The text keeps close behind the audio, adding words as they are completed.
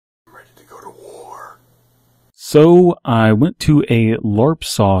So, I went to a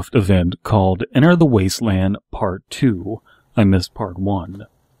LARPsoft event called Enter the Wasteland Part 2. I missed Part 1.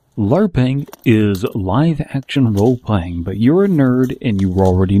 LARPing is live-action role-playing, but you're a nerd and you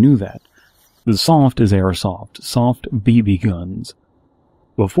already knew that. The soft is airsoft, soft BB guns.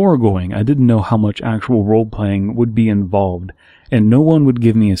 Before going, I didn't know how much actual role-playing would be involved, and no one would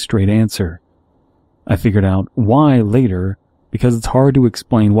give me a straight answer. I figured out why later, because it's hard to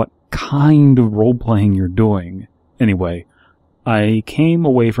explain what kind of role-playing you're doing. Anyway, I came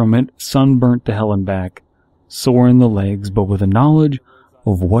away from it sunburnt to hell and back, sore in the legs, but with a knowledge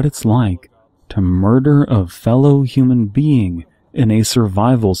of what it's like to murder a fellow human being in a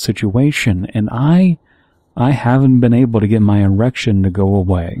survival situation, and I haven't been able to get my erection to go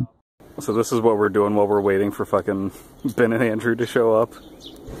away. So this is what we're doing while we're waiting for fucking Ben and Andrew to show up.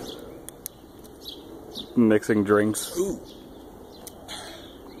 Mixing drinks. Ooh.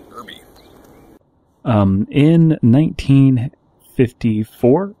 In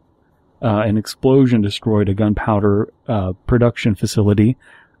 1954, an explosion destroyed a gunpowder production facility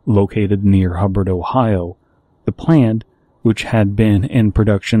located near Hubbard, Ohio. The plant, which had been in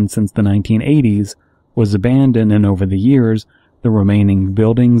production since the 1980s, was abandoned, and over the years, the remaining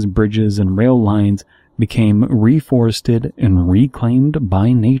buildings, bridges, and rail lines became reforested and reclaimed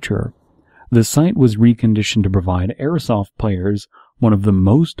by nature. The site was reconditioned to provide airsoft players one of the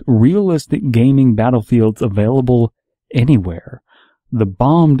most realistic gaming battlefields available anywhere. The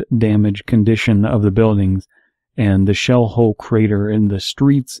bombed damaged condition of the buildings and the shell hole crater in the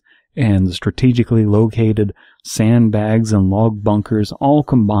streets and the strategically located sandbags and log bunkers all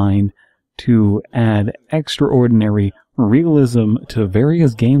combined to add extraordinary realism to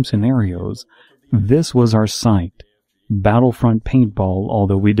various game scenarios. This was our site. Battlefront paintball,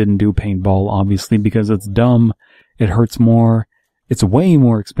 although we didn't do paintball obviously because it's dumb, it hurts more, it's way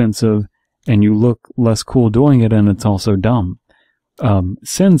more expensive, and you look less cool doing it, and it's also dumb.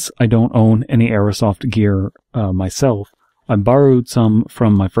 Since I don't own any airsoft gear myself, I borrowed some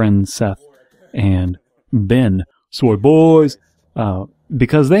from my friends Seth and Ben, Soy boys,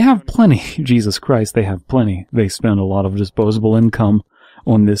 because they have plenty. Jesus Christ, they have plenty. They spend a lot of disposable income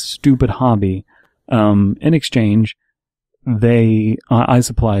on this stupid hobby. In exchange, I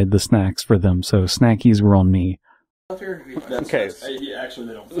supplied the snacks for them, so snackies were on me. Okay, Actually,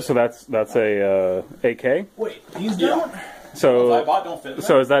 they don't fit. so that's a AK. Wait, these don't? So I bought don't fit.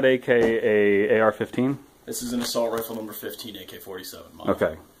 So is that AK a AR-15? This is an assault rifle number 15, AK-47.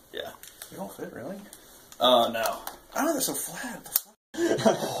 Okay. Yeah. They don't fit, really? No. Oh, they're so flat.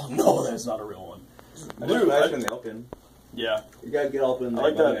 Oh, no, that's not a real one. Blue, actually, the open. Yeah. You gotta get up in I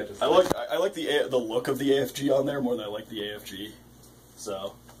like that. I like the look of the AFG on there more than I like the AFG.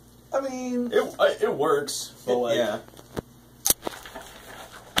 So. I mean, it works, but like, yeah.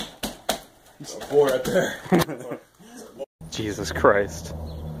 It's a 4 right there. Jesus Christ.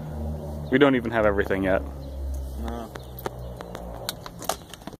 We don't even have everything yet. No.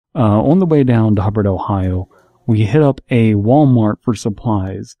 On the way down to Hubbard, Ohio, we hit up a Walmart for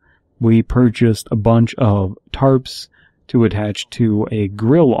supplies. We purchased a bunch of tarps to attach to a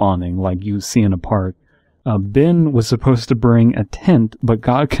grill awning like you see in a park. Ben was supposed to bring a tent, but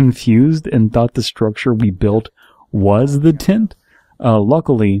got confused and thought the structure we built was the tent.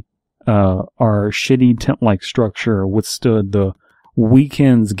 Luckily, our shitty tent-like structure withstood the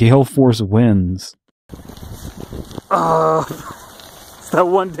weekend's gale force winds. It's that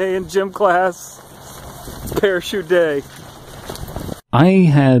one day in gym class. It's parachute day. I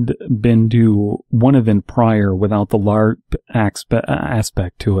had been to one event prior without the LARP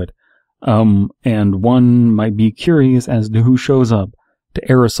aspect to it. And one might be curious as to who shows up to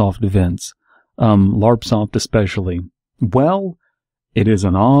airsoft events, LARPsoft especially. Well, it is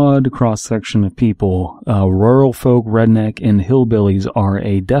an odd cross-section of people. Rural folk, redneck, and hillbillies are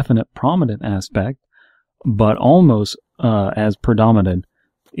a definite prominent aspect, but almost as predominant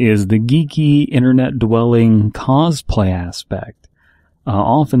is the geeky, internet-dwelling cosplay aspect.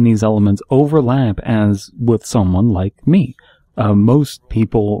 Often these elements overlap as with someone like me. Most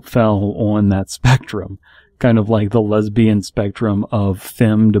people fell on that spectrum, kind of like the lesbian spectrum of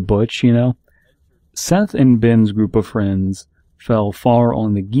femme to butch, you know? Seth and Ben's group of friends fell far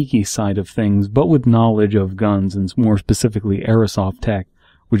on the geeky side of things, but with knowledge of guns and more specifically airsoft tech,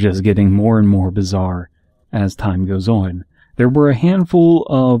 which is getting more and more bizarre as time goes on. There were a handful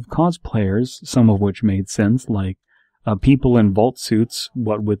of cosplayers, some of which made sense, like people in vault suits,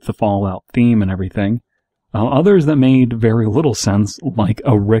 what with the Fallout theme and everything. Others that made very little sense, like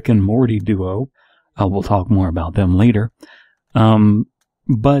a Rick and Morty duo. We'll talk more about them later.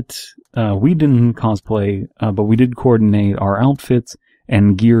 But we didn't cosplay, but we did coordinate our outfits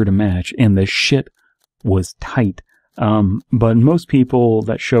and gear to match, and the shit was tight. But most people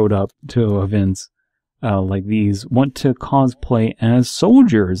that showed up to events like these want to cosplay as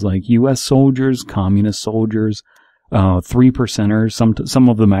soldiers, like U.S. soldiers, communist soldiers, 3%ers. Some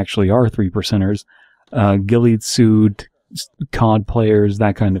of them actually are 3%ers, ghillie suit, COD players,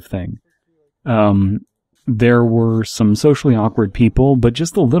 that kind of thing. There were some socially awkward people, but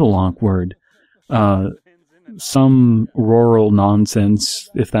just a little awkward. Some rural nonsense,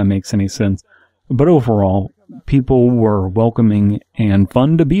 if that makes any sense. But overall, people were welcoming and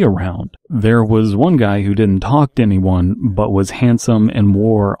fun to be around. There was one guy who didn't talk to anyone, but was handsome and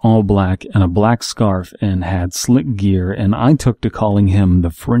wore all black and a black scarf and had slick gear, and I took to calling him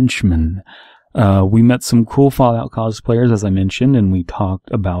the Frenchman. We met some cool Fallout cosplayers, as I mentioned, and we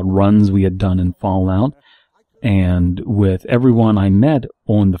talked about runs we had done in Fallout. And with everyone I met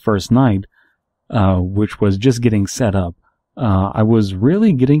on the first night, which was just getting set up, I was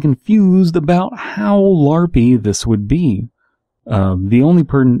really getting confused about how LARPy this would be. The only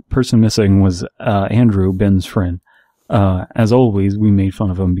person missing was Andrew, Ben's friend. As always, we made fun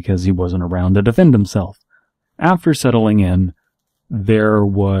of him because he wasn't around to defend himself. After settling in, there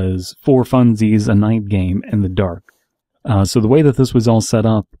was 4 funsies, a night game, and the dark. So the way that this was all set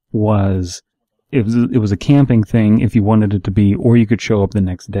up was it was a camping thing if you wanted it to be, or you could show up the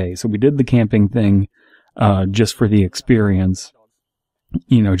next day. So we did the camping thing just for the experience,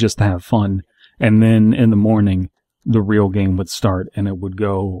 just to have fun. And then in the morning, the real game would start, and it would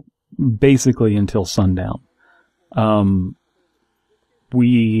go basically until sundown.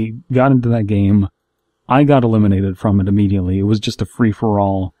 We got into that game. I got eliminated from it immediately. It was just a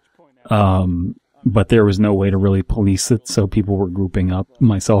free-for-all, but there was no way to really police it, so people were grouping up,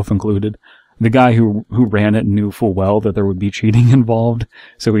 myself included. The guy who ran it knew full well that there would be cheating involved,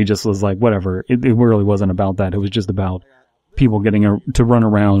 so he just was like, whatever. It really wasn't about that. It was just about people getting to run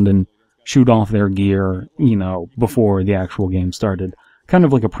around and shoot off their gear, before the actual game started. Kind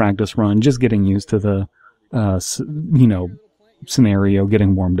of like a practice run, just getting used to the, scenario,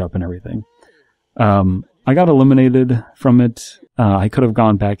 getting warmed up and everything. I got eliminated from it. I could have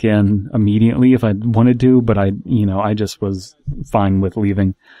gone back in immediately if I wanted to, but I just was fine with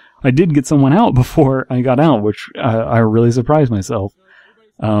leaving. I did get someone out before I got out, which I really surprised myself.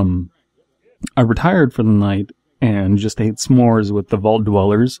 I retired for the night and just ate s'mores with the Vault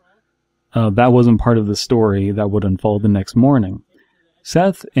Dwellers. That wasn't part of the story that would unfold the next morning.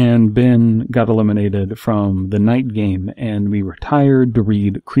 Seth and Ben got eliminated from the night game, and we retired to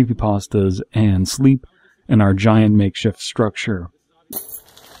read creepypastas and sleep in our giant makeshift structure.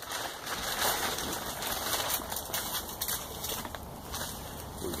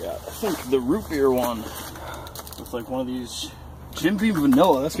 I think the root beer one with like one of these Jim Beam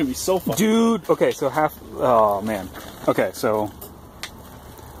vanilla. That's gonna be so fun, dude. Okay, so oh man. Okay, so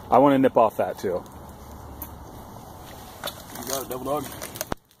I want to nip off that too. You got it, Double Dog.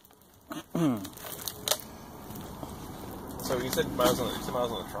 So you said miles on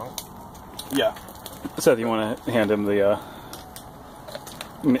the trunk. Yeah. Seth, you want to hand him the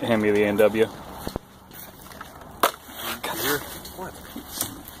hand me the A&W? What?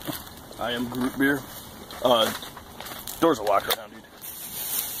 I am Groot beer. Doors are locked right now, dude.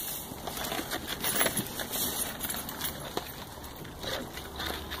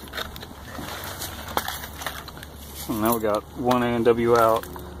 Now we got one A&W out.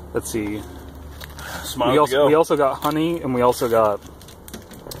 Let's see. Smile We also got honey, and we also got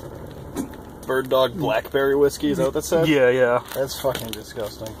Bird Dog Blackberry whiskey. Is that what that said? Yeah. That's fucking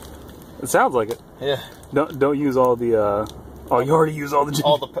disgusting. It sounds like it. Yeah. Don't use all the. Oh, you already used all the gin.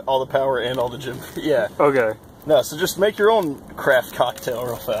 All the power and all the gin. Yeah. Okay. No, so just make your own craft cocktail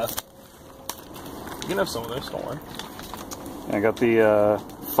real fast. You can have some of this, don't worry. I got the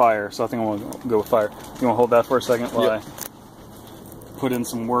fire, so I think I'm gonna go with fire. You want to hold that for a second while I put in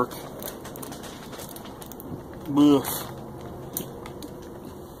some work? Ugh.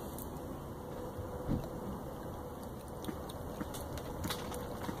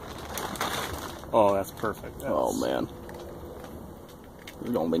 Oh, that's perfect. Oh man, it's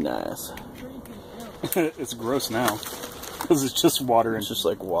gonna be nice. It's gross now because it's just water and it's just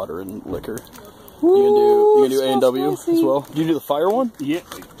like water and liquor. You can do A&W as well. Do you do the fire one?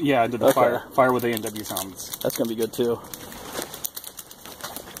 Yeah, I did the fire with A&W sounds. That's gonna be good too.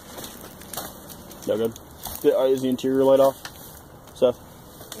 Yeah, good. Is the interior light off, Seth?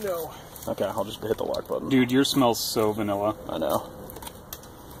 No. Okay, I'll just hit the lock button. Dude, yours smells so vanilla. I know.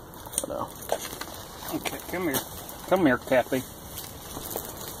 Okay, come here, Kathy.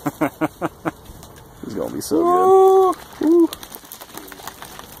 It's gonna be so good. Ooh.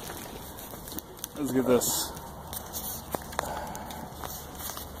 Let's get this.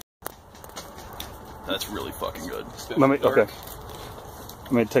 That's really fucking good. Okay.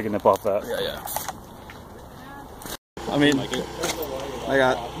 Let me take a nip off that. Yeah. I mean,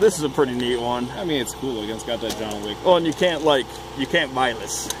 this is a pretty neat one. I mean, it's cool. It's got that John Wick. Oh, and you can't buy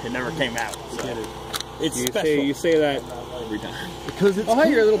this. It never came out. So. It's special. You say that every time. Because it's hey,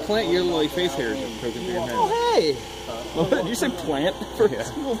 your little plant, your little face hairs are poking through your head. Oh, hey! Did you say plant?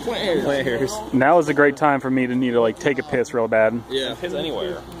 Little plant hairs. Plant hairs. Now is a great time for me to need to, like, take a piss real bad. Yeah. Piss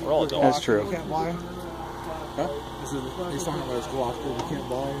anywhere. We're all adults. That's true. You can't buy? Huh? He's talking about his Glock, but you can't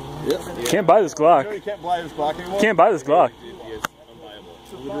buy anymore? Yep. Can't buy this Glock. You can't buy this Glock anymore? Can't buy this Glock. It is unbuyable.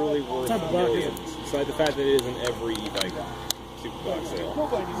 It's literally worth millions. Besides the fact that it isn't every, like, super box sale.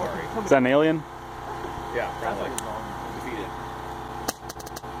 Sorry. Is that an alien? Yeah, probably. Defeated.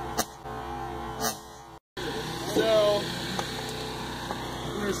 So,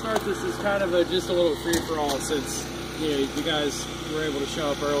 we're going to start this as kind of just a little free-for-all since, you guys were able to show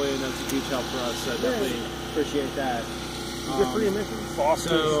up early and that's a huge help for us, so definitely appreciate that. Free admission?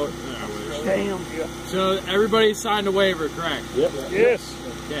 So everybody signed a waiver, correct? Yep. Yes.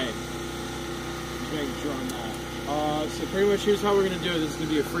 Okay. Just making sure on that. So pretty much here's how we're going to do it. This is going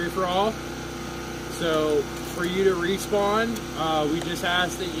to be a free-for-all. So for you to respawn, we just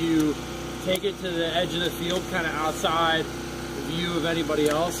ask that you take it to the edge of the field, kind of outside the view of anybody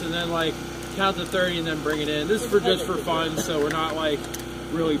else, and then like count to 30 and then bring it in. This is just for fun, so we're not like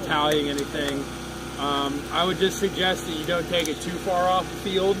really tallying anything. I would just suggest that you don't take it too far off the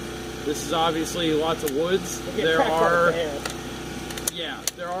field. This is obviously lots of woods. There are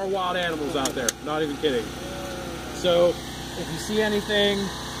wild animals out there, not even kidding. So if you see anything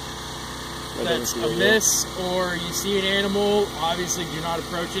that's amiss or you see an animal, obviously do not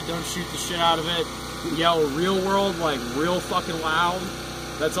approach it. Don't shoot the shit out of it. Yell real world, like real fucking loud.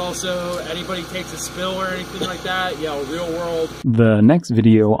 That's also, anybody takes a spill or anything like that, yell real world. The next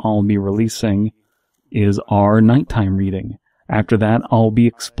video I'll be releasing is our nighttime reading. After that, I'll be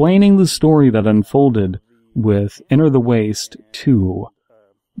explaining the story that unfolded with Enter the Waste 2.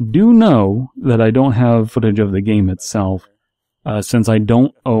 Do know that I don't have footage of the game itself, since I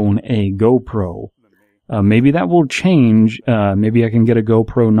don't own a GoPro. Maybe that will change. Maybe I can get a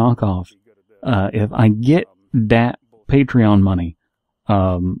GoPro knockoff. If I get that Patreon money.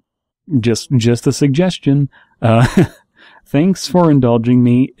 Just a suggestion. Thanks for indulging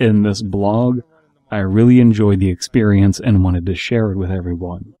me in this blog. I really enjoyed the experience and wanted to share it with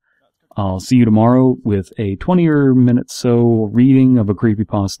everyone. I'll see you tomorrow with a 20-minute so reading of two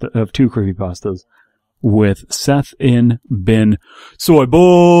creepypastas with Seth in Ben Soy Boys.